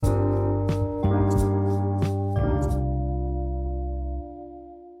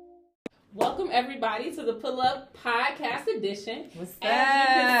everybody to the Pull Up Podcast Edition. What's As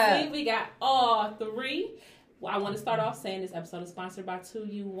you can up? see, we got all three. Well, I want to start off saying this episode is sponsored by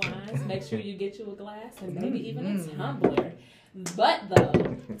 2U Wines. Make sure you get you a glass and maybe even a tumbler. But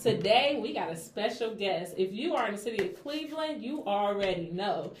though, today we got a special guest. If you are in the city of Cleveland, you already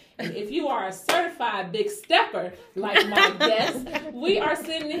know. And if you are a certified big stepper like my guest, we are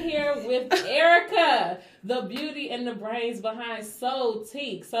sitting here with Erica, the beauty and the brains behind Soul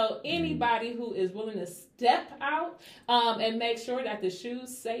Teak. So anybody who is willing to step out and make sure that the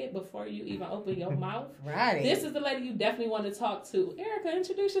shoes say it before you even open your mouth. Right. This is the lady you definitely want to talk to. Erica,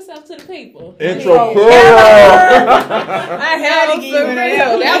 introduce yourself to the people. Entrepreneurial. I had to give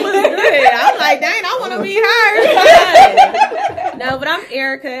you That was good. I'm like, dang, I want to be her. No, but I'm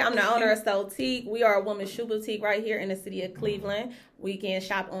Erica. I'm the owner of Soul Teak. We are a women's shoe boutique right here in the city of Cleveland. We can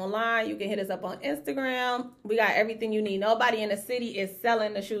shop online. You can hit us up on Instagram. We got everything you need. Nobody in the city is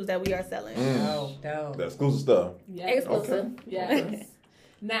selling the shoes that we are selling. Dope. That's exclusive stuff. Yes. Exclusive. Okay. Yes.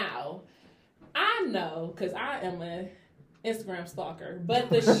 Now, I know, because I am a Instagram stalker,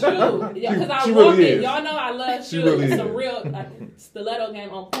 but the shoe, because I she walk really in, is. y'all know I love She shoes. really Some is. real stiletto game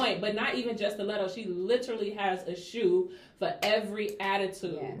on point, but not even just stiletto. She literally has a shoe for every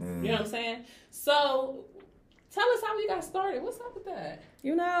attitude. Yes. You know what I'm saying? So, tell us how we got started. What's up with that?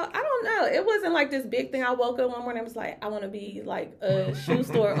 You know, I don't know. It wasn't like this big thing. I woke up one morning and was like, I want to be like a shoe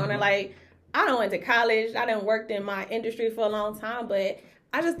store owner. Like, I done went to college. I done worked in my industry for a long time, but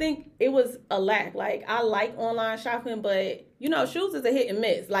I just think it was a lack. Like, I like online shopping, but, you know, shoes is a hit and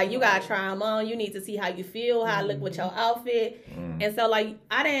miss. Like, you got to try them on. You need to see how you feel, how I look with your outfit. And so, like,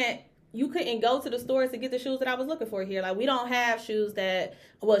 you couldn't go to the stores to get the shoes that I was looking for here. Like, we don't have shoe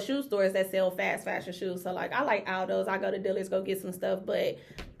stores that sell fast fashion shoes. So, like, I like Aldo's. I go to Dillard's, go get some stuff, but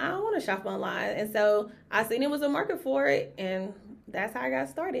I don't want to shop online. And so I seen it was a market for it, and that's how I got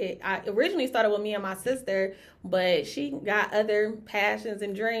started. I originally started with me and my sister, but she got other passions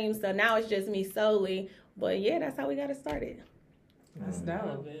and dreams, so now it's just me solely. But yeah, that's how we got it started. That's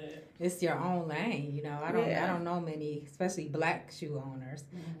Love dope. it. It's your own lane, you know. I don't know many, especially black shoe owners.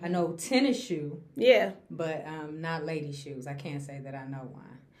 Mm-hmm. I know tennis shoe, Yeah. but not lady shoes. I can't say that I know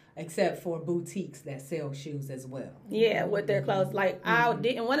one, except for boutiques that sell shoes as well. Yeah, with their clothes. Like, I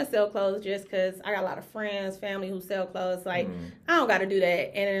didn't want to sell clothes just because I got a lot of friends, family who sell clothes. Like, I don't got to do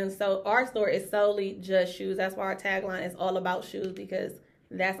that. And so our store is solely just shoes. That's why our tagline is all about shoes, because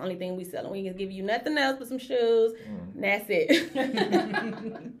that's the only thing we sell. We can give you nothing else but some shoes. And that's it.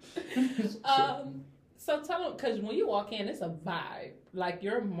 So tell them, because when you walk in, it's a vibe. Like,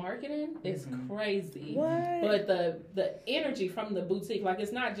 your marketing is crazy. What? But the energy from the boutique, like,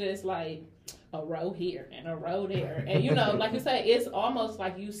 it's not just like a row here and a row there. And, you know, like you say, it's almost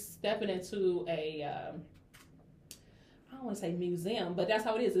like you stepping into a, I don't want to say museum, but that's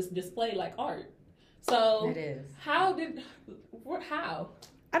how it is. It's displayed like art. So It is. how?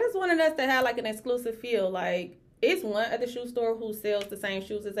 I just wanted us to have like an exclusive feel. Like, it's one other shoe store who sells the same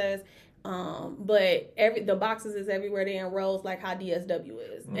shoes as us, but the boxes is everywhere. They in rows, like how DSW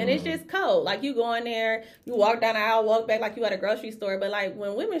is, and it's just cold. Like, you go in there, you walk down the aisle, walk back like you at a grocery store. But like,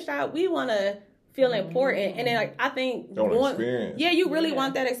 when women shop, we want to feel important, and then like, I think Experience. yeah, you really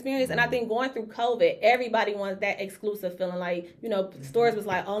want that experience. And I think going through COVID, everybody wants that exclusive feeling. Like, you know, stores was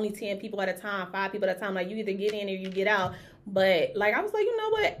like only 10 people at a time, 5 people at a time. Like, you either get in or you get out. But like, I was like, you know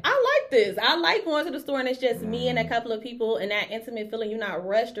what? I like this. I like going to the store and it's just me and a couple of people and that intimate feeling. You're not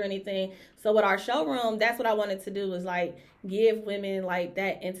rushed or anything. So with our showroom, that's what I wanted to do, was like give women like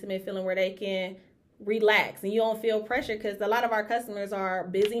that intimate feeling where they can relax and you don't feel pressure, because a lot of our customers are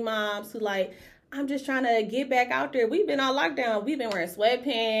busy moms who like, I'm just trying to get back out there. We've been on lockdown. We've been wearing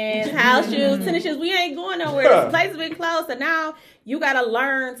sweatpants, house shoes, tennis shoes. We ain't going nowhere. This place has been closed. So now you got to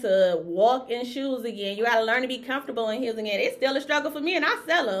learn to walk in shoes again. You got to learn to be comfortable in heels again. It's still a struggle for me, and I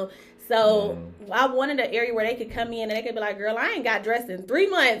sell them. So I wanted an area where they could come in and they could be like, girl, I ain't got dressed in 3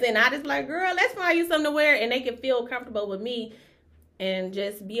 months. And I just be like, girl, let's find you something to wear. And they can feel comfortable with me and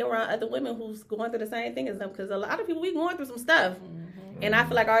just be around other women who's going through the same thing as them. Because a lot of people, we going through some stuff. And I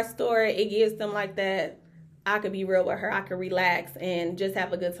feel like our store, it gives them like that, I could be real with her, I could relax and just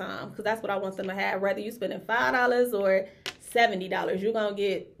have a good time. Because that's what I want them to have. Whether you spending $5 or $70, you're going to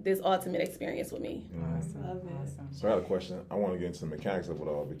get this ultimate experience with me. Awesome. So I had a question. I want to get into the mechanics of it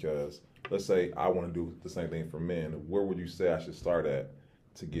all, because let's say I want to do the same thing for men. Where would you say I should start at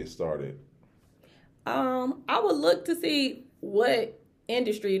to get started? I would look to see what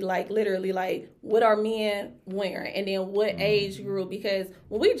industry, like literally, like what are men wearing, and then what age group. Because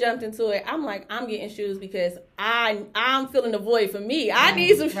when we jumped into it, I'm like, I'm getting shoes because I'm feeling the void for me. I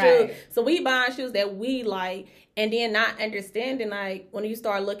need some shoes. So we buying shoes that we like, and then not understanding, like when you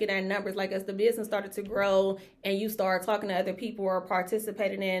start looking at numbers, like as the business started to grow and you start talking to other people or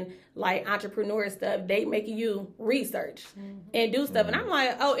participating in like entrepreneur stuff, they making you research and do stuff. And I'm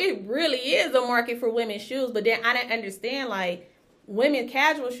like, oh, it really is a market for women's shoes. But then I didn't understand, like, women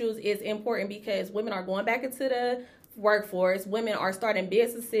casual shoes is important because women are going back into the workforce. Women are starting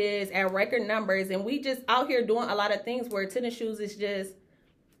businesses at record numbers, and we just out here doing a lot of things where tennis shoes is just,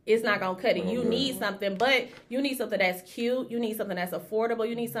 it's not gonna cut it. You need something, but you need something that's cute. You need something that's affordable.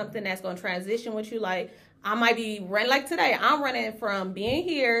 You need something that's gonna transition with you. Like, I might be running, like today, I'm running from being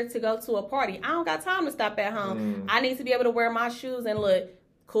here to go to a party. I don't got time to stop at home. I need to be able to wear my shoes and look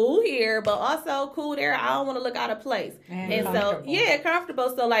cool here, but also cool there. I don't want to look out of place. And so,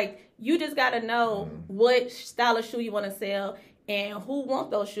 comfortable. So, like, you just got to know what style of shoe you want to sell and who want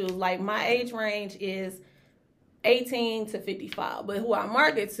those shoes. Like, my age range is 18 to 55, but who I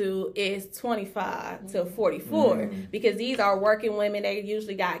market to is 25 to 44 because these are working women. They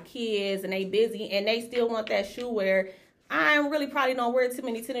usually got kids and they busy and they still want that shoe wear. I really probably don't wear too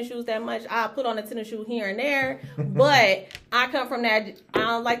many tennis shoes that much. I put on a tennis shoe here and there, but I come from that, I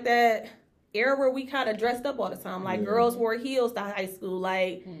don't like that era where we kind of dressed up all the time. Like, girls wore heels to high school.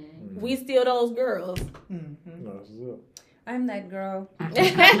 Like, we still those girls. I'm that girl.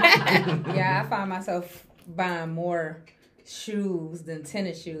 Yeah, I find myself buying more shoes than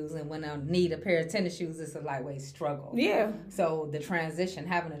tennis shoes, and when I need a pair of tennis shoes, it's a lightweight struggle. Yeah. So the transition,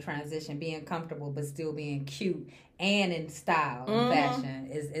 having a transition, being comfortable but still being cute and in style and fashion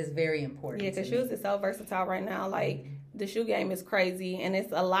is very important. Yeah, because shoes is so versatile right now. Like, the shoe game is crazy, and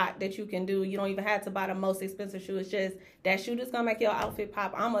it's a lot that you can do. You don't even have to buy the most expensive shoe. It's just that shoe that's gonna make your outfit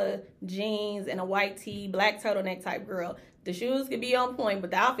pop. I'm a jeans and a white tee, black turtleneck type girl. The shoes can be on point, but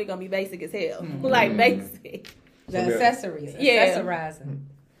the outfit gonna be basic as hell. Like, basic. The accessories, accessorizing.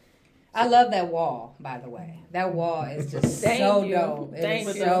 I love that wall, by the way. That wall is just so dope. It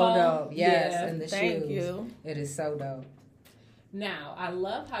is so dope. Yes, and the shoes. Thank you. It is so dope. Now, I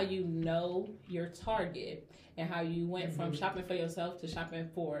love how you know your target and how you went from shopping for yourself to shopping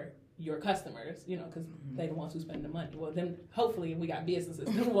for your customers, you know, because they're the ones who spend the money. Well, then hopefully we got businesses,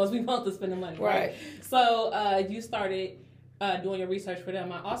 they're the ones we want to spend the money, right? So you started doing your research for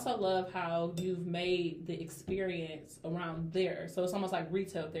them. I also love how you've made the experience around there. So it's almost like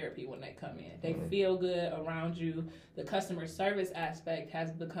retail therapy when they come in. They feel good around you. The customer service aspect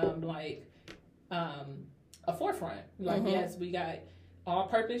has become like a forefront. Like, yes, we got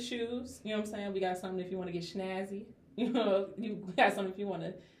all-purpose shoes. You know what I'm saying? We got something if you want to get snazzy. You know, you got something if you want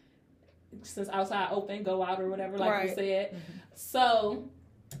to, since outside open, go out or whatever, like you said. So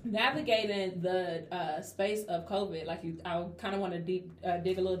navigating the space of COVID, like I kind of want to dig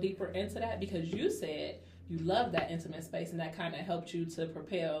a little deeper into that, because you said you love that intimate space and that kind of helped you to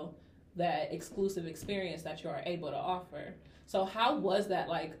propel that exclusive experience that you are able to offer. So how was that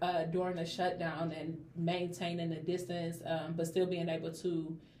like during the shutdown and maintaining the distance, but still being able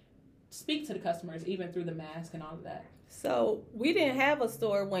to speak to the customers even through the mask and all of that? So we didn't have a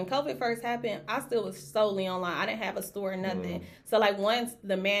store when COVID first happened. I still was solely online. I didn't have a store or nothing. So like once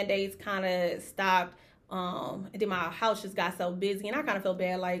the mandates kind of stopped, and then my house just got so busy, and I kind of felt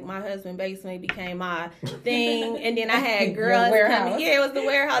bad. Like my husband basically became my thing, and then I had girls coming. Yeah, it was the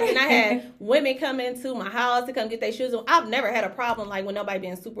warehouse, and I had women come into my house to come get their shoes. I've never had a problem like with nobody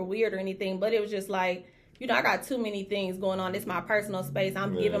being super weird or anything, but it was just like, you know, I got too many things going on. This is my personal space.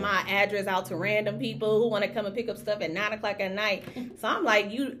 I'm giving my address out to random people who want to come and pick up stuff at 9 o'clock at night. So I'm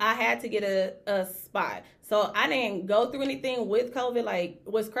like, I had to get a spot. So I didn't go through anything with COVID. Like,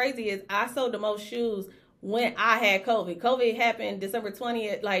 what's crazy is I sold the most shoes when I had COVID. COVID happened December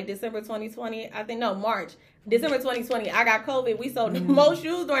 20th, like December 2020, I think, no, March. December 2020, I got COVID. We sold the most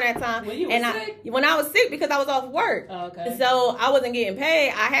shoes during that time. When you were sick? When I was sick, because I was off work. Okay. So I wasn't getting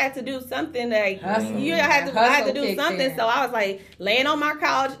paid. I had to do something. Like, I had to do something. So I was like laying on my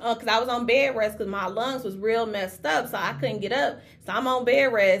couch because I was on bed rest because my lungs was real messed up. So I couldn't get up. So I'm on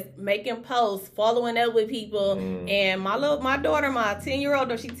bed rest, making posts, following up with people. And my daughter, my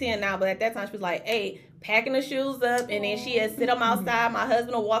 10-year-old, she's 10 now, but at that time she was like 8. Packing the shoes up, and then she had sit them outside. My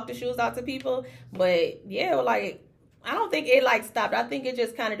husband will walk the shoes out to people. But yeah, like, I don't think it like stopped. I think it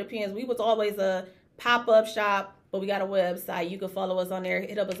just kind of depends. We was always a pop-up shop, but we got a website. You can follow us on there.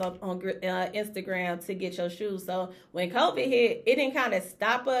 Hit up us on Instagram to get your shoes. So when COVID hit, it didn't kind of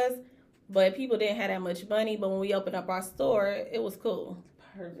stop us, but people didn't have that much money. But when we opened up our store, it was cool.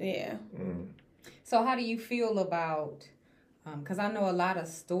 Perfect. Yeah. So how do you feel about Because I know a lot of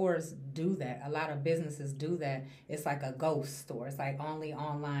stores do that. A lot of businesses do that. It's like a ghost store. It's like only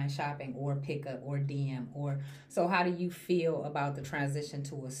online shopping or pickup or DM. So how do you feel about the transition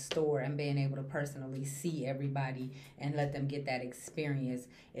to a store and being able to personally see everybody and let them get that experience?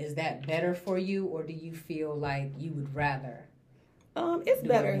 Is that better for you, or do you feel like you would rather? It's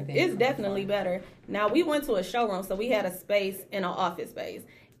better. It's definitely better. Now, we went to a showroom, so we had a space in an office space.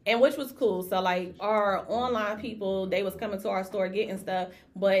 And which was cool. So, like, our online people, they was coming to our store getting stuff.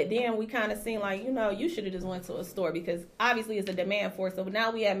 But then we kind of seen, like, you should have just went to a store because obviously it's a demand for it. So now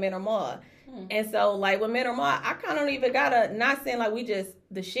we have Menor Mall. And so, like, with Menor Mall, I kind of don't even got to, not saying, like, we just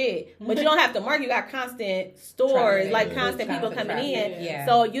the shit. But you don't have to market. You got constant stores, like, constant people coming in. Yeah.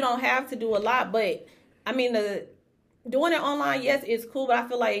 So you don't have to do a lot. But, I mean, doing it online, yes, it's cool, but I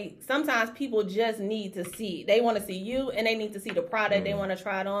feel like sometimes people just need to see. They want to see you, and they need to see the product. They want to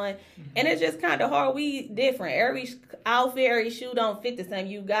try it on. And it's just kind of hard. We different. Every outfit, every shoe don't fit the same.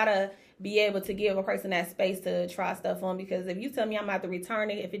 You got to be able to give a person that space to try stuff on, because if you tell me I'm about to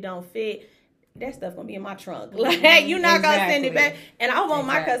return it, if it don't fit, that stuff going to be in my trunk. Like, you're not going to send it back. And I want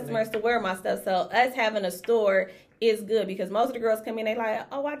my customers to wear my stuff. So us having a store is good, because most of the girls come in, they like,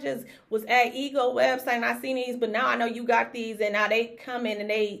 oh, I just was at Ego website and I seen these, but now I know you got these, and now they come in and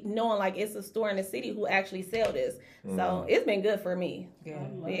they knowing like it's a store in the city who actually sell this. So it's been good for me.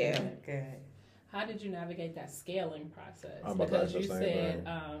 Good. How did you navigate that scaling process? Because you said,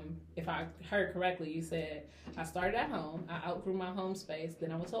 if I heard correctly, you said, I started at home, I outgrew my home space,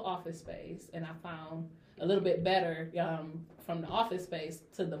 then I went to office space, and I found a little bit better from the office space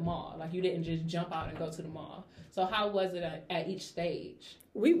to the mall. Like, you didn't just jump out and go to the mall. So how was it at each stage?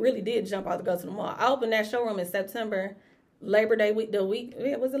 We really did jump out to go to the mall. I opened that showroom in September. Labor Day week,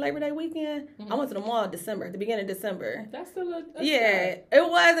 was it Labor Day weekend? I went to the mall in December, the beginning of December. That's still a it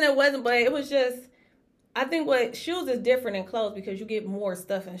was and it wasn't, but it was just, I think what shoes is different than clothes, because you get more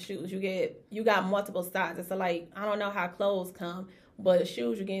stuff in shoes. You got multiple sizes. So, like, I don't know how clothes come, but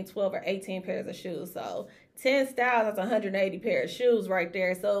shoes, you're getting 12 or 18 pairs of shoes. So 10 styles, that's 180 pairs of shoes right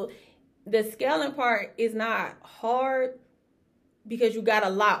there. So the scaling part is not hard because you got a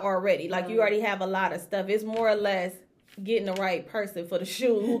lot already. Like, you already have a lot of stuff. It's more or less getting the right person for the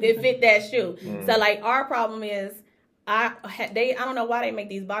shoe who can fit that shoe. So, like, our problem is, I don't know why they make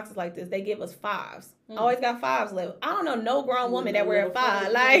these boxes like this. They give us 5s. I always got 5s left. I don't know no grown woman that wear a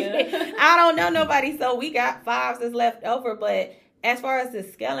 5. Like, I don't know nobody. So we got 5s that's left over. But as far as the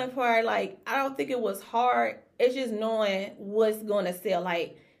scaling part, like, I don't think it was hard. It's just knowing what's going to sell.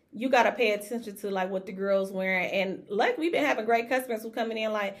 Like, you got to pay attention to, like, what the girls wearing. And, like, we've been having great customers who coming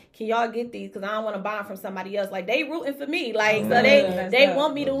in, like, can y'all get these? Because I don't want to buy them from somebody else. Like, they rooting for me. Like, so they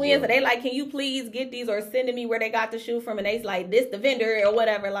want me to win. So they like, can you please get these, or sending me where they got the shoe from? And they like, this the vendor or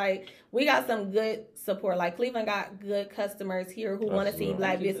whatever. Like, we got some good support. Like, Cleveland got good customers here who want to see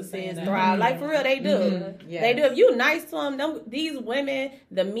Black businesses thrive. Like, for real, they do. They do. If you nice to them, these women,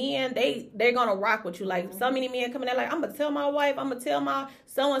 the men, they're going to rock with you. Like, so many men coming there like, I'm going to tell my wife, I'm going to tell my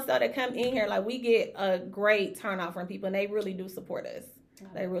so-and-so that come in here. Like, we get a great turnout from people, and they really do support us.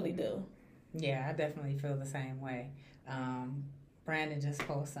 They really do. Yeah, I definitely feel the same way. Brandon just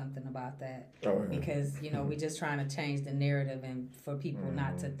posted something about that because, we're just trying to change the narrative, and for people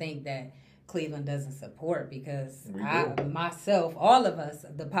not to think that Cleveland doesn't support, because myself, all of us,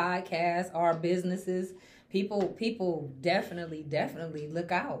 the podcast, our businesses, people definitely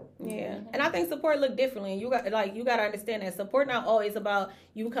look out. Yeah, and I think support look differently. And you got to understand that support not always about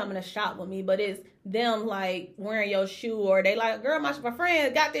you coming to shop with me, but it's them like wearing your shoe, or they like, girl, my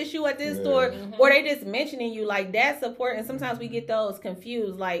friend got this shoe at this store, or they just mentioning you, like, that support. And sometimes we get those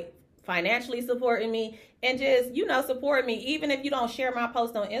confused, like financially supporting me and just support me. Even if you don't share my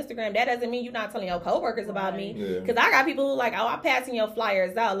post on Instagram, that doesn't mean you're not telling your coworkers about me. Because I got people who like, oh, I'm passing your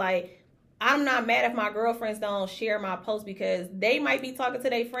flyers out. Like, I'm not mad if my girlfriends don't share my post, because they might be talking to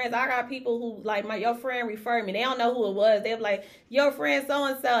their friends. I got people who like, your friend referred me. They don't know who it was. They're like, your friend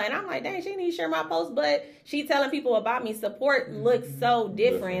so-and-so. And I'm like, dang, she didn't share my post, but she telling people about me. Support looks so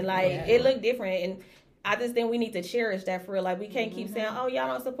different. Like, it looked different. And I just think we need to cherish that for real. Like, we can't keep saying, oh, y'all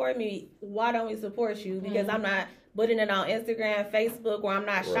don't support me. Why don't we support you? Because I'm not putting it on Instagram, Facebook, or I'm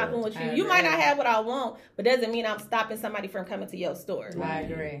not shopping with you. You might not have what I want, but doesn't mean I'm stopping somebody from coming to your store. I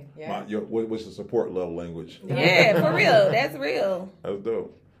agree. Yeah. What's the support love language? Yeah, for real. That's real. That's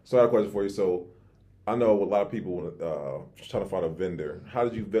dope. So I have a question for you. So I know a lot of people trying to find a vendor. How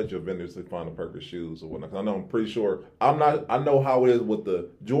did you vet your vendors to find the perfect shoes or whatnot? 'Cause I know I'm pretty sure I know how it is with the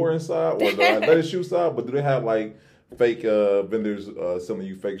Jordan side or the athletic shoe side, but do they have like fake vendors selling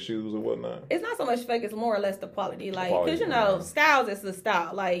you fake shoes or whatnot? It's not so much fake; it's more or less the quality. Like, Quality, because styles is the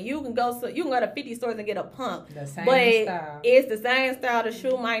style. Like, you can go to 50 stores and get a pump, The same but style. it's the same style. The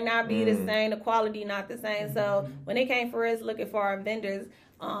shoe might not be the same. The quality not the same. So when it came for us looking for our vendors,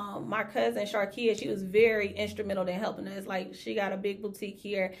 my cousin Sharkia, she was very instrumental in helping us. Like, she got a big boutique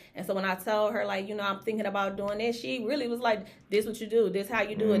here, and so when I told her, like, I'm thinking about doing this, she really was like, "This what you do. This how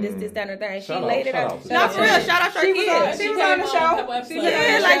you do it. This, that, and that." And she laid it out. No, for real. Shout out Sharkia. She was on the show.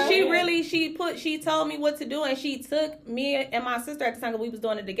 Yeah, like she told me what to do, and she took me and my sister at the time, 'cause we was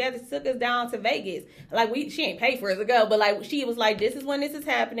doing it together. She took us down to Vegas. Like, she ain't paid for us to go, but like, she was like, "This is when this is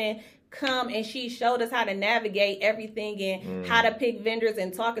happening. Come," and she showed us how to navigate everything and how to pick vendors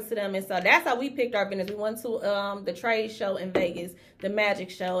and talking to them. And so that's how we picked our vendors. We went to the trade show in Vegas, the magic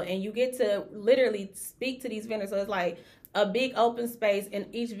show, and you get to literally speak to these vendors. So it's like a big open space, and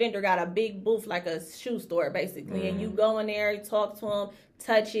each vendor got a big booth, like a shoe store basically. And you go in there, you talk to them,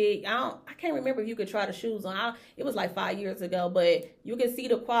 touch it. I can't remember if you could try the shoes on. It was like 5 years ago, but you can see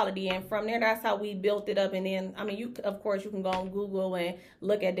the quality, and from there, that's how we built it up. And then, I mean, you can go on Google and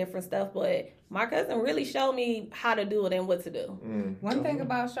look at different stuff, but my cousin really showed me how to do it and what to do. One thing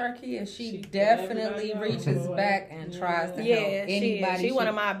about Sharkia is she definitely reaches back and tries to help anybody. She's one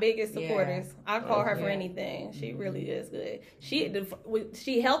of my biggest supporters. I call her for anything. She really is good.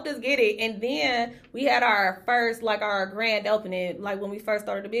 She helped us get it, and then we had our first, like, our grand opening, like when we first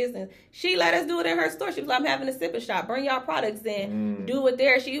started the business. She let us do it in her store. She was like, "I'm having a sipper shop. Bring y'all products in, do it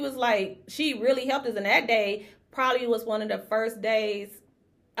there." She was like, she really helped us, and that day probably was one of the first days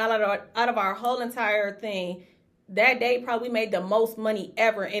out of our whole entire thing. That day probably made the most money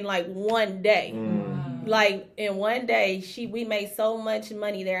ever in like one day. Like, in one day, we made so much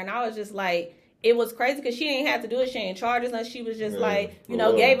money there, and I was just like, it was crazy because she didn't have to do it. She didn't charge us, and she was just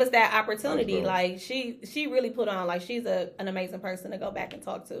gave us that opportunity. Like, she really put on, like, she's an amazing person to go back and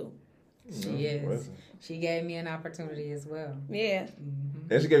talk to. She is. She gave me an opportunity as well. Yeah.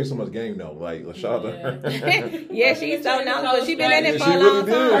 And she gave you so much game though. Like, shout out to her. Yeah, she's so knowledgeable. She's been in it for a long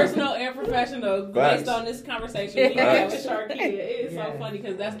time. Personal and professional, based on this conversation we had with Sharkia. It's so funny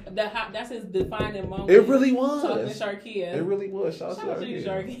because that's his defining moment. It really was. Talking to Sharkia. It really was. Shout out to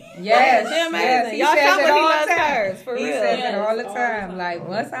Sharkia. Yes. Y'all says it all the time. For he real. says it all the time. Like,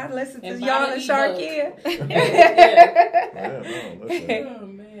 once I listen to y'all and Sharkia. Oh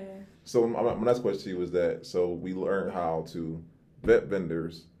man. So my next question to you was that, so we learned how to vet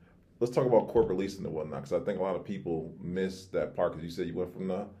vendors. Let's talk about corporate leasing and whatnot, because I think a lot of people miss that part, because you said you went from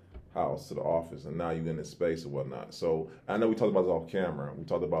the house to the office and now you're in this space and whatnot. So I know we talked about this off camera. We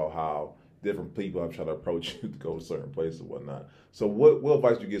talked about how different people have tried to approach you to go to certain places and whatnot. So what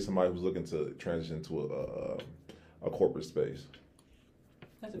advice do you give somebody who's looking to transition to a corporate space?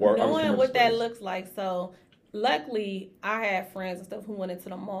 Knowing what that looks like. So luckily, I had friends and stuff who went into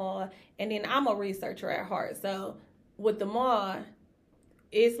the mall, and then I'm a researcher at heart. So with the mall,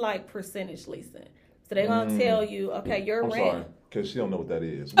 it's like percentage leasing. So they're gonna tell you, okay, your rent. Sorry, because she don't know what that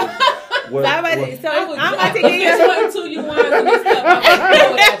is. I'm about to give you I'm about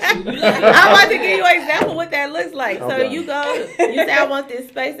to give you an example of what that looks like. Okay. So you say, I want this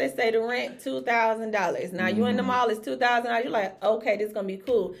space. They say the rent $2,000. Now you in the mall, it's $2,000. You're like, okay, this is gonna be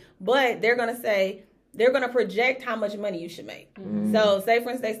cool. But they're gonna project how much money you should make. So say,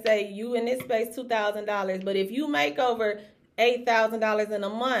 for instance, they say you in this space $2,000, but if you make over $8,000 in a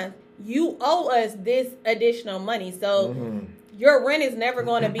month, you owe us this additional money. So your rent is never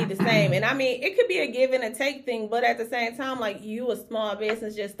going to be the same. And I mean, it could be a give and a take thing, but at the same time, like, you a small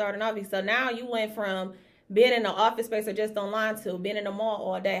business just starting off. So now you went from being in the office space or just online to being in the mall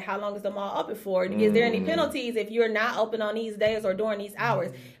all day. How long is the mall open for? Is there any penalties if you're not open on these days or during these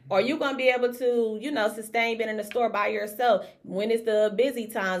hours? Are you going to be able to, sustain being in the store by yourself? When it's the busy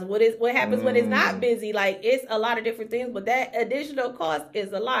times? What happens when it's not busy? Like, it's a lot of different things, but that additional cost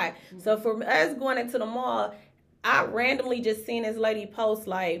is a lot. So for us going into the mall, I randomly just seen this lady post,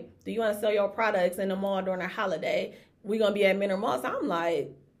 like, do you want to sell your products in the mall during a holiday? We're going to be at Minter Mall. So I'm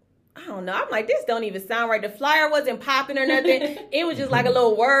like, I don't know. I'm like, this don't even sound right. The flyer wasn't popping or nothing. It was just like a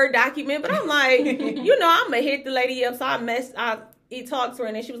little Word document. But I'm like, I'm going to hit the lady up. So I talked to her,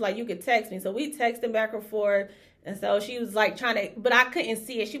 and then she was like, you could text me. So we texted back and forth. And so she was like but I couldn't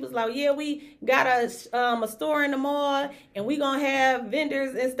see it. She was like, yeah, we got a store in the mall, and we going to have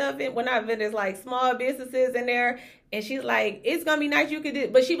vendors and stuff. Well, not vendors, like small businesses in there. And she's like, it's going to be nice. You could do.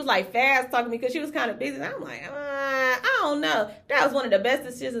 But she was like fast talking to me because she was kind of busy. And I'm like, I don't know. That was one of the best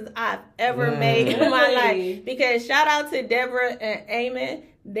decisions I've ever made in my life. Because shout out to Deborah and Eamon.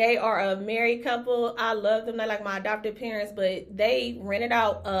 They are a married couple. I love them. They're like my adopted parents, but they rented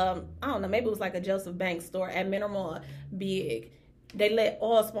out, I don't know, maybe it was like a Joseph Banks store at Mineral Big. They let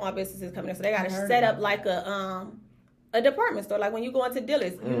all small businesses come in. So they got to set up like a department store. Like when you go into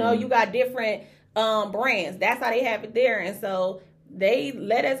Dillard's, you know, you got different brands. That's how they have it there. And so they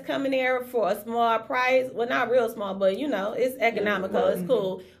let us come in there for a small price. Well, not real small, but you know, it's economical. It's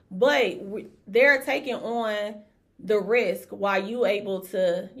cool. But they're taking on the risk while you able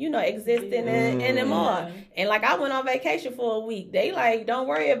to, you know, exist in the mall. And like I went on vacation for a week. They like, don't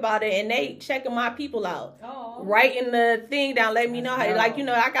worry about it. And they checking my people out. Writing the thing down, letting me know how, like, you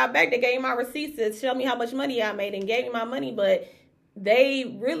know, I got back, they gave me my receipts to show me how much money I made and gave me my money. But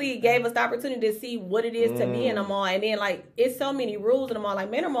they really gave us the opportunity to see what it is to be in a mall. And then like, it's so many rules in the mall.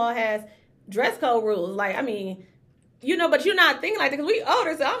 Like Manor Mall has dress code rules. Like, I mean, you know, but you're not thinking like that because we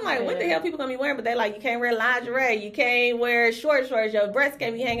older. So I'm like, what the hell people gonna be wearing? But they like, you can't wear lingerie, you can't wear shorts, your breasts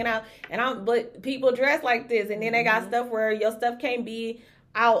can't be hanging out. But people dress like this, and then they got stuff where your stuff can't be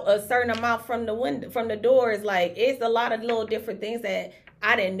out a certain amount from the window, from the doors. Like it's a lot of little different things that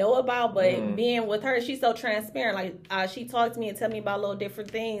I didn't know about. But being with her, she's so transparent. Like she talked to me and tell me about little different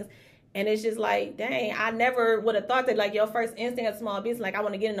things. And it's just like, dang, I never would have thought that like your first instinct of small business, like I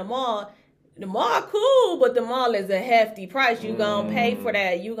want to get in the mall. The mall cool, but the mall is a hefty price. You gonna pay for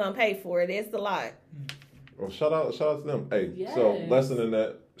that. You gonna pay for it. It's a lot. Well, shout out to them. Hey, so lesson in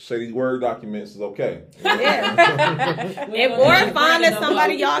that shady word documents is okay. Yeah. Or finding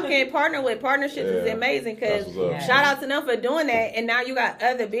somebody y'all can partner with. Partnerships is amazing because shout out to them for doing that. And now you got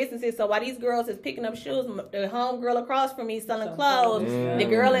other businesses. So while these girls is picking up shoes, the home girl across from me selling clothes, the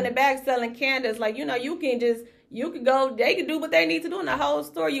girl in the back selling candles. Like, you know, you can go, they can do what they need to do in the whole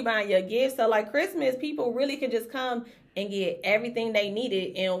store. You buying your gifts. So like Christmas, people really can just come and get everything they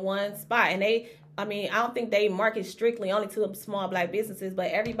needed in one spot. And I don't think they market strictly only to small black businesses, but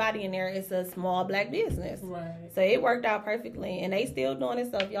everybody in there is a small black business. Right. So it worked out perfectly, and they still doing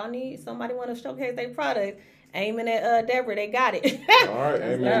it. So if y'all need somebody want to showcase their product, Eamon and Deborah, they got it. All right,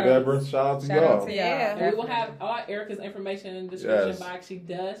 Eamon and Deborah, shout out to y'all. Yeah, we will have all Erica's information in the description box. She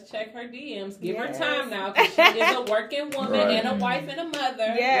does check her DMs. Give her time now because she is a working woman and a wife and a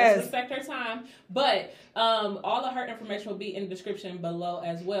mother. Yes, respect her time. But all of her information will be in the description below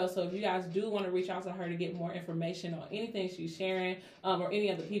as well. So if you guys do want to reach out to her to get more information on anything she's sharing or any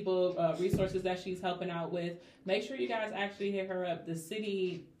of the people resources that she's helping out with, make sure you guys actually hit her up. The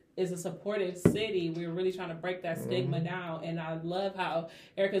city is a supportive city. We're really trying to break that stigma down, and I love how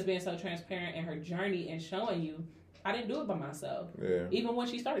Erica's being so transparent in her journey and showing you I didn't do it by myself. Yeah. Even when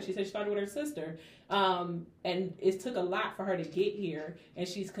she started, she said she started with her sister, and it took a lot for her to get here, and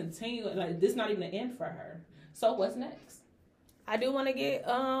she's continuing. Like, this is not even the end for her. So what's next? I do want to get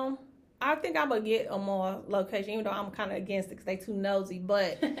I think I'm going to get a more location, even though I'm kind of against it because they too nosy.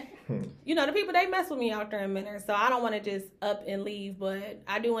 But, you know, the people, they mess with me out there in Menor. So I don't want to just up and leave. But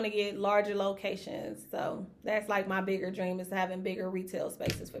I do want to get larger locations. So that's like my bigger dream is having bigger retail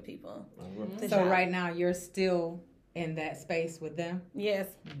spaces for people. So shop. Right now you're still in that space with them? Yes.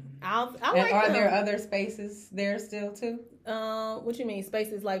 I like are them. there other spaces there still too? What you mean?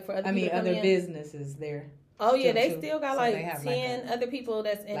 Spaces like for other people? I mean, other businesses there. Oh, yeah, they still got like 10 other people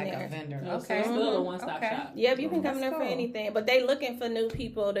that's in there. Like a vendor. Okay. So still a one-stop shop. Yep, you can come in there for anything. But they looking for new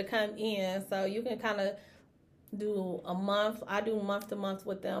people to come in. So you can kind of do a month. I do month to month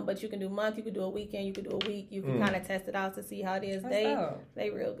with them. But you can do month, you can do a weekend, you can do a week. You can kind of test it out to see how it is.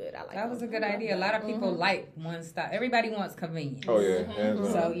 They real good. I like that. Was a good idea. A lot of people like one stop. Everybody wants convenience. Oh,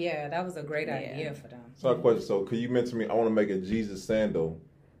 yeah. So, yeah, that was a great idea for them. So, question. So, could you mention me? I want to make a Jesus sandal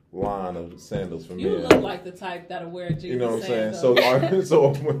line of sandals for me. You look like the type that'll wear Jesus. You know what I'm saying?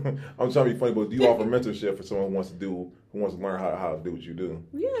 So I'm trying to be funny, but do you offer mentorship for someone who wants to learn how to do what you do?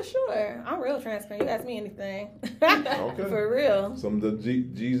 Yeah, sure. I'm real transparent. You ask me anything. Okay. For real. Some of the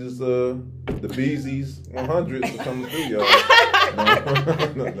Jesus, the Beezy's 100s will come through, y'all.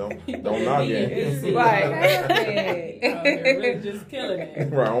 Don't knock it. Right. Really just killing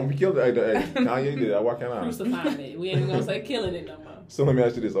it. Right, I won't be killing it. Hey, Kanye did that. Why can't I? Crucifying it. We ain't even gonna say killing it no more. So let me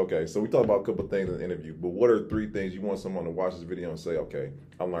ask you this. Okay, so we talked about a couple of things in the interview, but what are 3 things you want someone to watch this video and say, okay,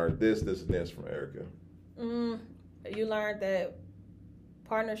 I learned this, and this from Erica? You learned that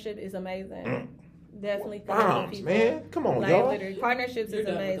partnership is amazing. Definitely. Man, come on, y'all. Literally, partnerships is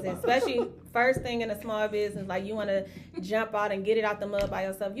amazing, especially first thing in a small business. Like, you want to jump out and get it out the mud by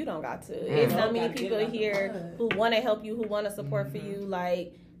yourself. You don't got to. It's so many people here who want to help you, who want to support for you.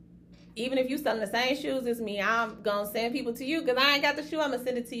 Like, even if you selling the same shoes as me, I'm going to send people to you because I ain't got the shoe. I'm going to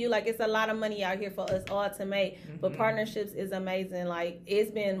send it to you. Like, it's a lot of money out here for us all to make. But partnerships is amazing. Like,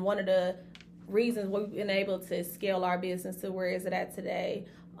 it's been one of the reasons we've been able to scale our business to where is it at today.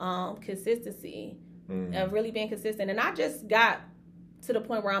 Consistency, of really being consistent. And I just got to the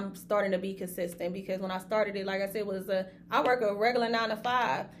point where I'm starting to be consistent because when I started it, like I said, I work a regular 9 to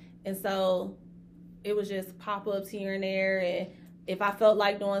 5. And so it was just pop-ups here and there. And if I felt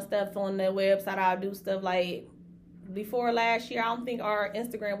like doing stuff on the website, I'll do stuff. Like, before last year, I don't think our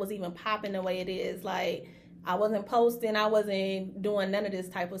Instagram was even popping the way it is. Like, I wasn't posting. I wasn't doing none of this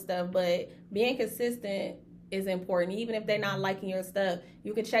type of stuff. But being consistent is important. Even if they're not liking your stuff,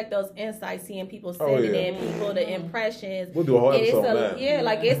 you can check those insights, seeing people sending in people, the impressions. We'll do a whole episode on that. Yeah,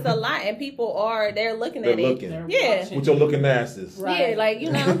 like, it's a lot. And people they're looking at it. Yeah. With your looking asses. Right. Yeah, like,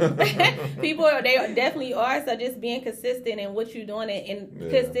 you know, people, they definitely are. So just being consistent in what you're doing and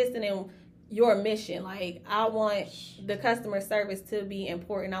consistent in your mission. Like, I want the customer service to be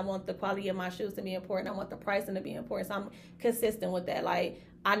important. I want the quality of my shoes to be important. I want the pricing to be important. So I'm consistent with that. Like,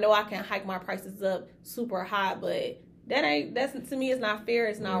 I know I can hike my prices up super high, but that's to me, it's not fair.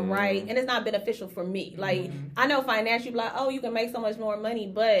 It's not right. And it's not beneficial for me. Like, I know financially, like, oh, you can make so much more money,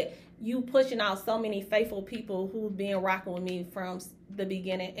 but you pushing out so many faithful people who've been rocking with me from the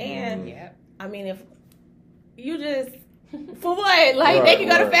beginning. And I mean, if you just, for what? Like, they can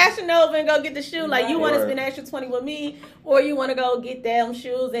go to Fashion Nova and go get the shoe. Like, you want to spend an extra $20 with me, or you want to go get them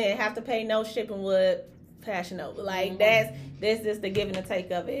shoes and have to pay no shipping with Fashion Nova. Like, that's just the give and the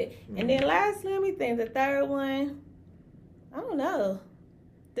take of it. And then lastly, let me think, the third one, I don't know.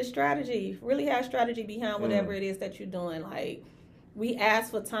 The strategy. Really have strategy behind whatever it is that you're doing. Like, we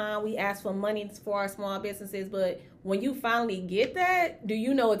ask for time, we ask for money for our small businesses, but when you finally get that, do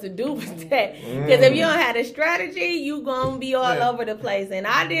you know what to do with that? Because if you don't have a strategy, you gonna be all over the place. And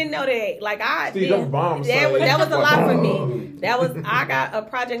I didn't know that. Like, that was a lot for me. I got a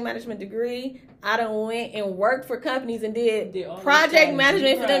project management degree. I done went and worked for companies and did project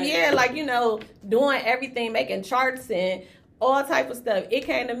management for them. Yeah, like, you know, doing everything, making charts and all type of stuff. It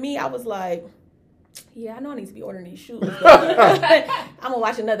came to me, I was like, yeah, I know I need to be ordering these shoes. I'm gonna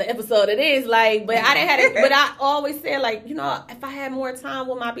watch another episode of this. Like, but I didn't have it. But I always said, like, you know, if I had more time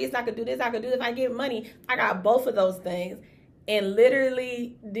with my business, I could do this. I could do this. If I get money, I got both of those things. And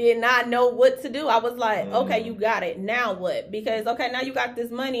literally did not know what to do. I was like, okay, you got it. Now what? Because, okay, now you got this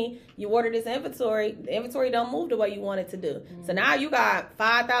money. You order this inventory. The inventory don't move the way you want it to do. So now you got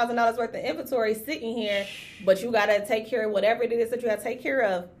 $5,000 worth of inventory sitting here, but you got to take care of whatever it is that you got to take care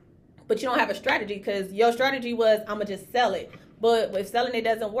of. But you don't have a strategy because your strategy was, I'm going to just sell it. But if selling it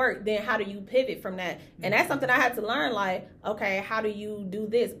doesn't work, then how do you pivot from that? And that's something I had to learn, like, okay, how do you do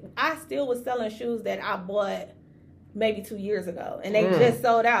this? I still was selling shoes that I bought maybe 2 years ago, and they just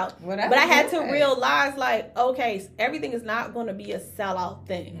sold out. Well, but I had to realize, like, okay, everything is not going to be a sellout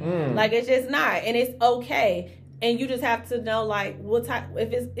thing. Like, it's just not, and it's okay. And you just have to know, like, what type.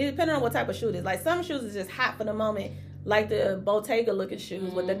 It depending on what type of shoe it is. Like, some shoes is just hot for the moment, like the Bottega looking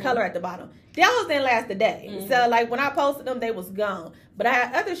shoes with the color at the bottom. Those didn't last a day. So, like, when I posted them, they was gone. But I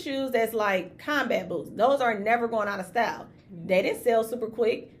had other shoes that's like combat boots. Those are never going out of style. They didn't sell super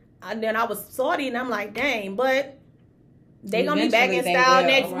quick. And then I was salty, and I'm like, dang, but they gonna be back in style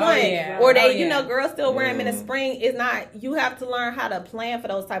next month. Or they, you know, girls still wear them in the spring. It's not, you have to learn how to plan for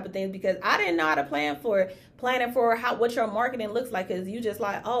those type of things, because I didn't know how to planning for what your marketing looks like, because you just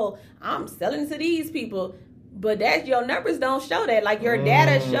like, oh, I'm selling to these people. But that your numbers don't show that. Like, your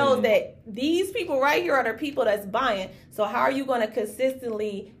data shows that these people right here are the people that's buying. So how are you going to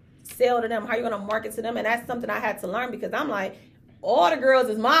consistently sell to them? How are you going to market to them? And that's something I had to learn, because I'm like, all the girls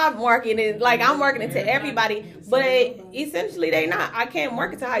is my marketing. Like, I'm marketing to everybody. But essentially, they not. I can't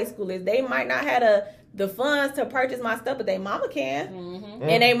market to high schoolers. They might not have the funds to purchase my stuff, but they mama can.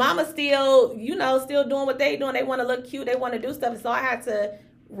 And they mama still, you know, still doing what they doing. They want to look cute. They want to do stuff. So I had to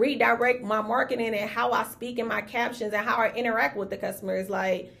redirect my marketing and how I speak in my captions and how I interact with the customers.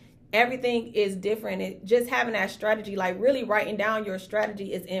 Like, everything is different. Just having that strategy, like really writing down your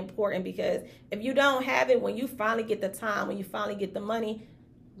strategy, is important, because if you don't have it, when you finally get the time, when you finally get the money,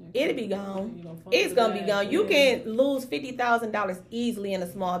 it'll be gone. It's gonna be gone. You can lose $50,000 easily in a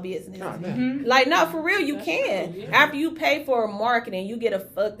small business. Like, no, for real, you can. After you pay for marketing, you get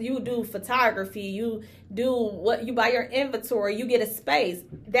you do photography, you do what, you buy your inventory, you get a space.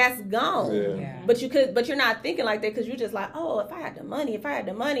 That's gone. But you're not thinking like that, because you're just like, oh, if I had the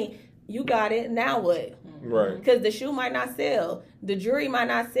money, you got it. Now what? Right. Because the shoe might not sell, the jewelry might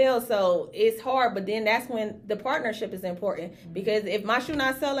not sell, so it's hard. But then that's when the partnership is important, because if my shoe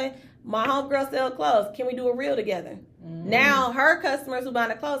not selling, my homegirl sell clothes. Can we do a reel together? Now her customers who buying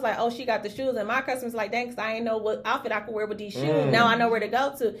the clothes like, oh, she got the shoes, and my customers like, dang, 'cause I ain't know what outfit I could wear with these shoes. Now I know where to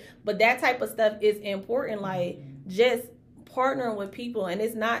go to. But that type of stuff is important. Like just partnering with people, and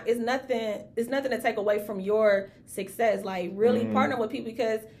it's nothing to take away from your success. Like really partner with people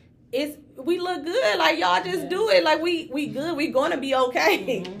because we look good. Like y'all just do it. Like we good. We gonna be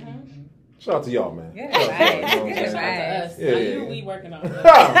okay. Shout out to y'all, man. Yeah, Shout Shout out to us. Yeah. We working on it. You know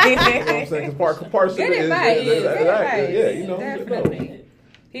what I'm saying? Because Good advice. Good advice. Yeah, you know. Definitely.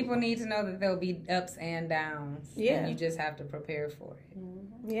 People need to know that there'll be ups and downs. Yeah. And you just have to prepare for it.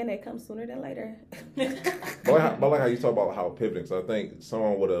 Yeah, and they come sooner than later. But like how you talk about how pivoting. So I think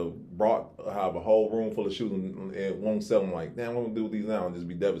someone would have have a whole room full of shoes and won't sell them like, damn, I'm going to do these now and just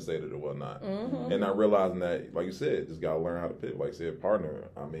be devastated or whatnot. And not realizing that, like you said, just got to learn how to pivot. Like you said, partner.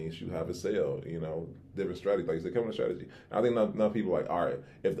 I mean, shoot, have a sale, you know, different strategy. Like you said, come with a strategy. And I think enough people like, all right,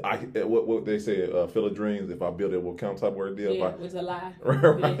 what they say, fill of dreams, if I build it will come type word deal. Yeah, it's a lie.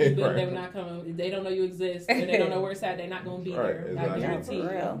 Right. They're not coming. They don't know you exist. And they don't know where it's at. They're not going to be there. Exactly. I guarantee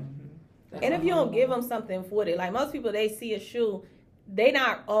you. Real. And if you don't give them something for it, like most people, they see a shoe, they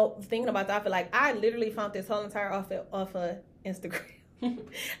not all thinking about the outfit. Like I literally found this whole entire outfit off of Instagram.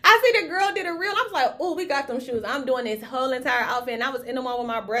 I see the girl did a reel. I was like, oh, we got them shoes. I'm doing this whole entire outfit. And I was in the mall with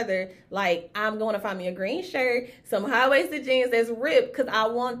my brother. Like, I'm going to find me a green shirt, some high-waisted jeans that's ripped because I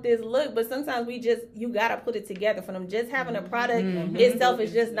want this look. But sometimes you got to put it together for them. Just having a product itself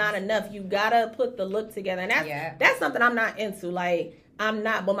is just not enough. You got to put the look together. And that's something I'm not into. Like, I'm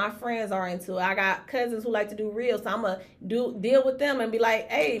not, but my friends are into it. I got cousins who like to do reels, so I'm going to deal with them and be like,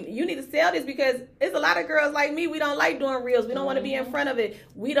 hey, you need to sell this because it's a lot of girls like me. We don't like doing reels. We don't want to be in front of it.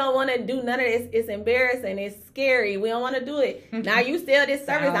 We don't want to do none of this. It's embarrassing. It's scary. We don't want to do it. Now you sell this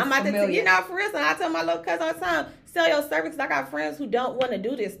service. I'm about to, you know, for real. So I tell my little cousin all the time, sell your service. I got friends who don't want to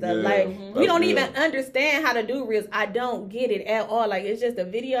do this stuff. Yeah, like, we don't good. even understand how to do reels. I don't get it at all. Like, it's just a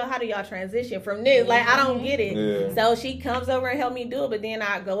video. How do y'all transition from this? Like, I don't get it. Yeah. So she comes over and help me do it. But then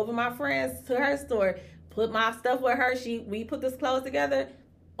I go over my friends to her store, put my stuff with her. We put this clothes together.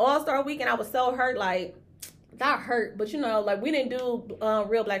 All-Star Weekend, I was so hurt. Like, not hurt, but you know, like we didn't do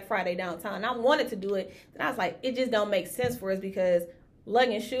Real Black Friday downtown. I wanted to do it. And I was like, it just don't make sense for us because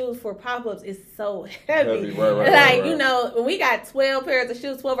lugging shoes for pop-ups is so heavy. Right. You know, when we got 12 pairs of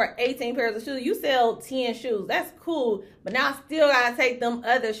shoes, 12 or 18 pairs of shoes, you sell 10 shoes. That's cool. But now I still got to take them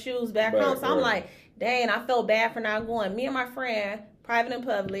other shoes back home. So I'm like, dang, I felt bad for not going. Me and my friend, private and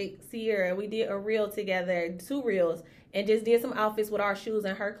public, Sierra, we did a reel together, 2 reels, and just did some outfits with our shoes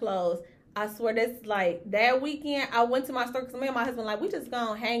and her clothes. I swear that's like that weekend I went to my store because me and my husband like, we just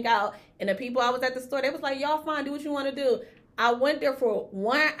gonna hang out. And the people I was at the store, they was like, y'all fine, do what you want to do. I went there for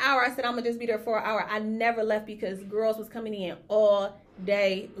 1 hour. I said, I'm going to just be there for an hour. I never left because girls was coming in all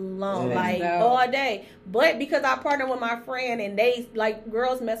day long. All day. But because I partnered with my friend and they, like,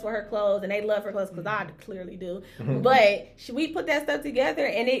 girls mess with her clothes and they love her clothes because I clearly do. But we put that stuff together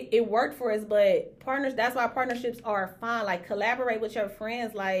and it worked for us. But that's why partnerships are fine. Like, collaborate with your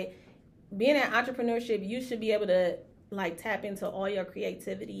friends. Like, being in entrepreneurship, you should be able to, like, tap into all your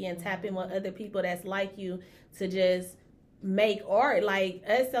creativity and tap in with other people that's like you to just make art. Like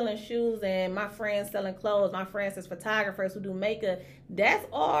us selling shoes and my friends selling clothes, my friends as photographers who do makeup, that's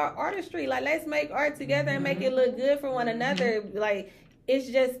all artistry. Like, let's make art together and make it look good for one another. Like, it's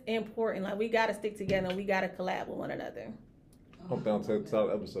just important. Like, we gotta stick together and we gotta collab with one another. Hope down to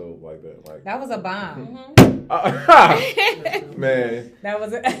the episode like that. Like that was a bomb. Man, that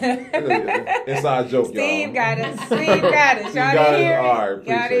was inside joke, Steve y'all. got it. Steve got it. Y'all didn't hear it. All right,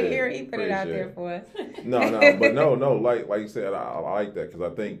 y'all didn't hear it. He put it out there for us. No. Like you said, I like that because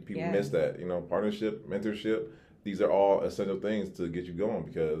I think people miss that. You know, partnership, mentorship. These are all essential things to get you going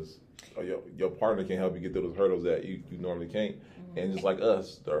because your partner can help you get through those hurdles that you normally can't. And just like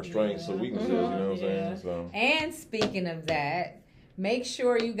us, there are strengths and weaknesses, you know what I'm saying? So. And speaking of that, make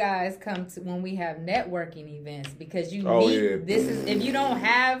sure you guys come to when we have networking events because you need this is if you don't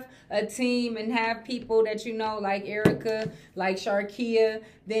have a team and have people that you know like Erica, like Sharkia,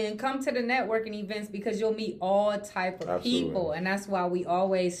 then come to the networking events because you'll meet all type of people. And that's why we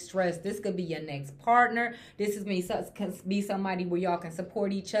always stress this could be your next partner. This is be somebody where y'all can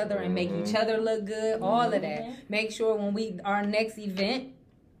support each other and make each other look good. All of that. Make sure when our next event,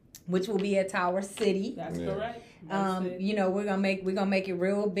 which will be at Tower City. That's correct. You know, we're gonna make it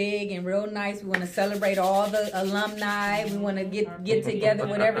real big and real nice. We want to celebrate all the alumni. We want to get together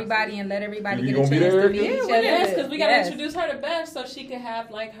with everybody and let everybody get a chance to meet each other. Yes, because we gotta introduce her to Beth so she can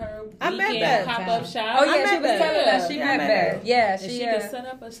have like her weekend pop-up shop. Oh yeah, she was telling us she met Beth. Yeah, she can set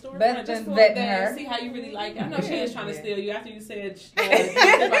up a store Beth just for vetting her. her. See how you really like it. I know she is trying to steal you after you said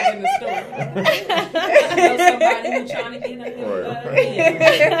everybody in the store. I know somebody who's trying to get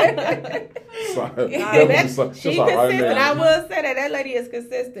She's consistent. I will say that lady is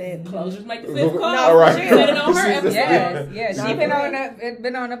consistent. Closures make the fifth call. All right. She said it on her episode. Yes. She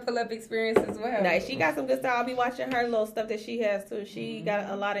been on a pull-up experience as well. No, she got some good stuff. I'll be watching her little stuff that she has too. She got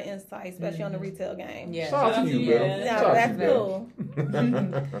a lot of insight, especially on the retail game. Yeah. Shout out to you, Bill. No, that's cool.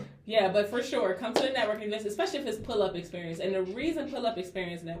 Yeah, but for sure, come to the networking events, especially if it's pull-up experience. And the reason pull-up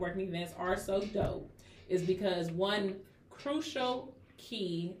experience networking events are so dope is because one crucial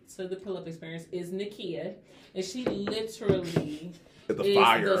key to the pull-up experience is Nakia, and she literally is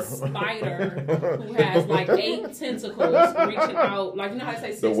the spider who has like 8 tentacles reaching out, like you know how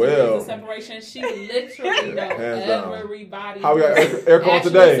they say 6 degrees of separation. She literally knows everybody. How we got air on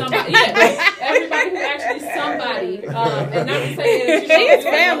today? Everybody who actually somebody, and not to say that she is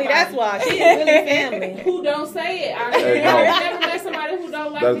family. That's why she is really family. Who don't say it? I've never met somebody who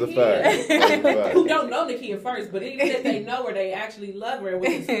don't like Nakia. Who don't know Nakia first, but even if they know her, they actually love her,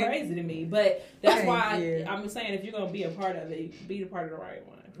 which is crazy to me. But that's why I'm saying if you're gonna be a part of it, be a part of the right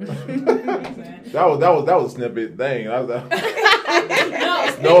one. that was a snippet thing. No,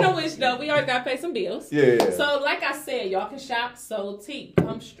 speaking of which though, we always gotta pay some bills. Yeah. So like I said, y'all can shop Soul Tea.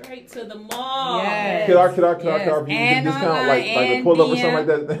 Come straight to the mall. Yes. Could our people get discount like a pull up or something like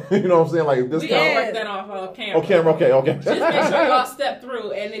that? You know what I'm saying? Like discount. We can work that off camera. Oh, camera. Okay. Just make sure y'all step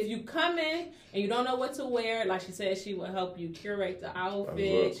through, and if you come in and you don't know what to wear, like she said, she will help you curate the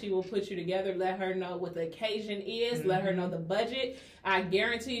outfit. She will put you together, let her know what the occasion is, let her know the budget. I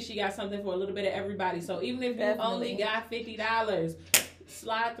guarantee she got something for a little bit of everybody. So even if you only got $50,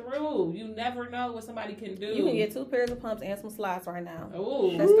 slide through. You never know what somebody can do. You can get 2 pairs of pumps and some slides right now.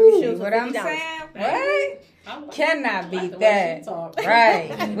 Ooh. That's 3 shoes. What I'm saying? What? Cannot beat the that.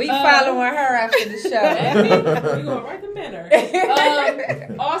 Right. We following her after the show. We're going to recommend her.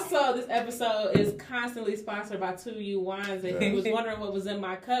 Also, this episode is constantly sponsored by 2U Wines. If you was wondering what was in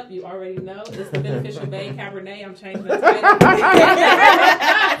my cup, you already know. It's the Beneficial Bay Cabernet. I'm changing the title.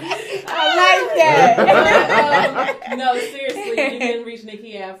 I like that. No, seriously, you can reach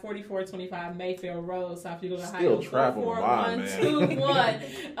Nikki at 4425 Mayfield Road, South Hugo, Ohio,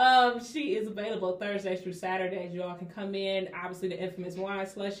 44121. She is available Thursdays through Saturdays. You all can come in. Obviously, the infamous wine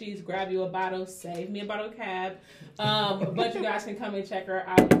slushies. Grab you a bottle. Save me a bottle of cab. But you guys can come and check her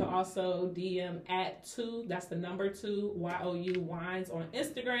out. You can also DM at 2. That's the number 2 YOU Wines on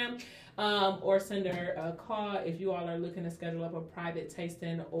Instagram. Or send her a call if you all are looking to schedule up a private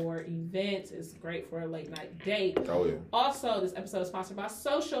tasting or event. It's great for a late night date. Oh, yeah. Also, this episode is sponsored by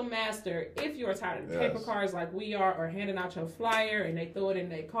Social Master. If you are tired of paper cards like we are, or handing out your flyer and they throw it in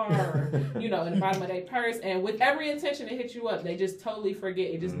their car or, in the bottom of their purse, and with every intention to hit you up, they just totally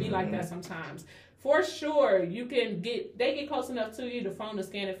forget. It just be like that sometimes. For sure, they get close enough to you, the phone to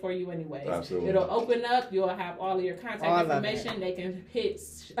scan it for you anyways. Absolutely. It'll open up, you'll have all of your contact information. They can hit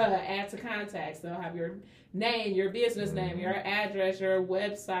add to contacts. They'll have your name, your business name, your address, your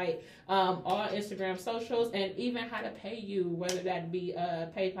website, all Instagram socials, and even how to pay you, whether that be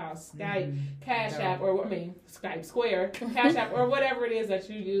PayPal, Skype, Cash App, or Skype, Square, Cash App, or whatever it is that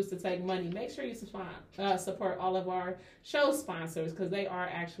you use to take money. Make sure you support all of our show sponsors because they are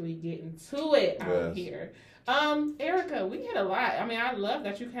actually getting to it out here. Erica, we had a lot. I mean, I love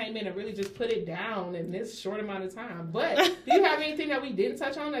that you came in and really just put it down in this short amount of time. But do you have anything that we didn't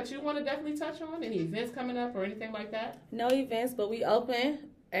touch on that you want to definitely touch on? Any events coming up or anything like that? No events, but we open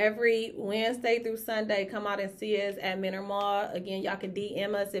every Wednesday through Sunday. Come out and see us at Menor Mall. Again, y'all can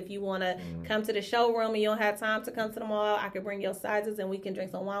DM us if you want to come to the showroom and you don't have time to come to the mall. I can bring your sizes and we can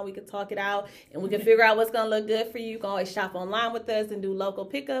drink some wine. We can talk it out and we can figure out what's going to look good for you. You can always shop online with us and do local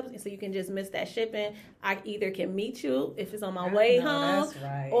pickups so you can just miss that shipping. I either can meet you if it's on my way home,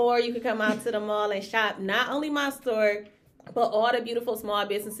 or you can come out to the mall and shop not only my store, but all the beautiful small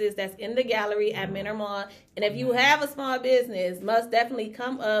businesses that's in the gallery at Menor Mall. And if you have a small business, must definitely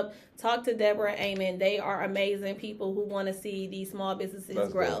come up, talk to Deborah and Eamon. They are amazing people who want to see these small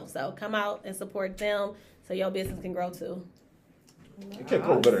businesses grow. So come out and support them so your business can grow too. You can't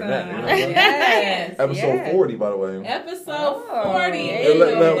go better than that. Yes. Episode 40, by the way. Episode 40. We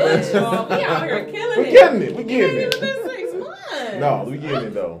out here killing it. We getting it. It ain't even been 6 months. No, we getting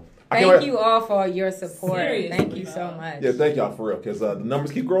it though. Thank you all for your support. Seriously, thank you so much. Yeah, thank y'all for real, because the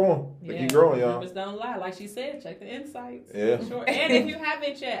numbers keep growing. They keep growing, y'all. Numbers don't lie. Like she said, check the insights. Yeah. Sure. And if you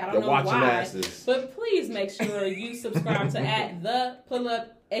haven't yet, I don't know watching why, masses. but please make sure you subscribe to @the Pull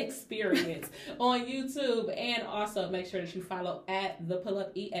Up Experience on YouTube, and also make sure that you follow @the Pull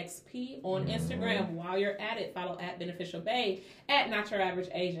Up EXP on Instagram. While you're at it, follow @Beneficial Bae, @Not Your Average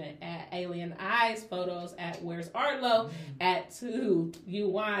Agent, @Alien Eyes Photos, @Where's Arlo,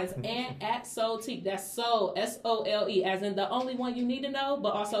 @2UWines, and @Soul Teak. That's Soul, SOLE, as in the only one you need to know,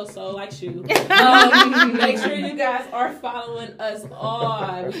 but also Soul like shoe. Make sure you guys are following us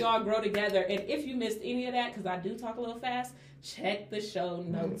all. We all grow together. And if you missed any of that, because I do talk a little fast, check the show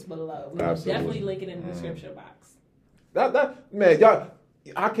notes below. We will definitely link it in the description box. That man, y'all,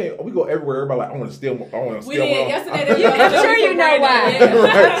 I can't. We go everywhere. Everybody like, I want to steal. We did yesterday. I'm sure you know why.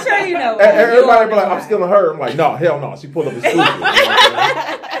 I'm sure you know why. Everybody be like, I'm stealing her. I'm like, no, hell no. She pulled up a stupid.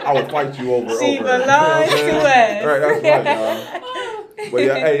 I will fight you over. She over. belongs to us. Right, that's right, y'all. But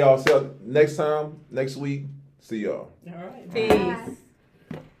yeah, hey y'all. See next time, next week. See y'all. All right. Peace.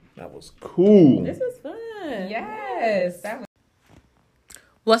 That was cool. This was fun. Yes. That was.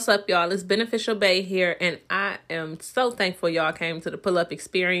 What's up, y'all? It's Beneficial Bae here, and I am so thankful y'all came to the pull-up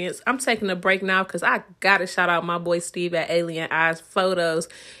experience. I'm taking a break now because I got to shout out my boy Steve at Alien Eyes Photos.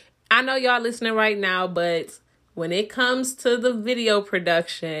 I know y'all listening right now, but when it comes to the video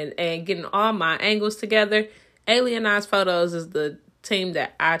production and getting all my angles together, Alien Eyes Photos is the team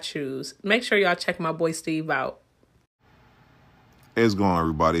that I choose. Make sure y'all check my boy Steve out. It's going on,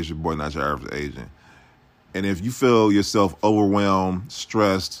 everybody. It's your boy, Not Your Average Agent. And if you feel yourself overwhelmed,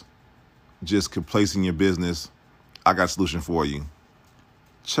 stressed, just complacent in your business, I got a solution for you.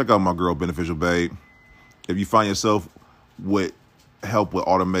 Check out my girl, Beneficial Bae. If you find yourself with help with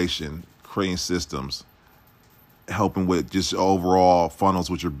automation, creating systems, helping with just overall funnels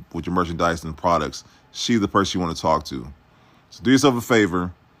with your merchandise and products, she's the person you want to talk to. So do yourself a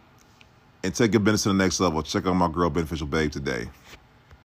favor and take your business to the next level. Check out my girl, Beneficial Bae, today.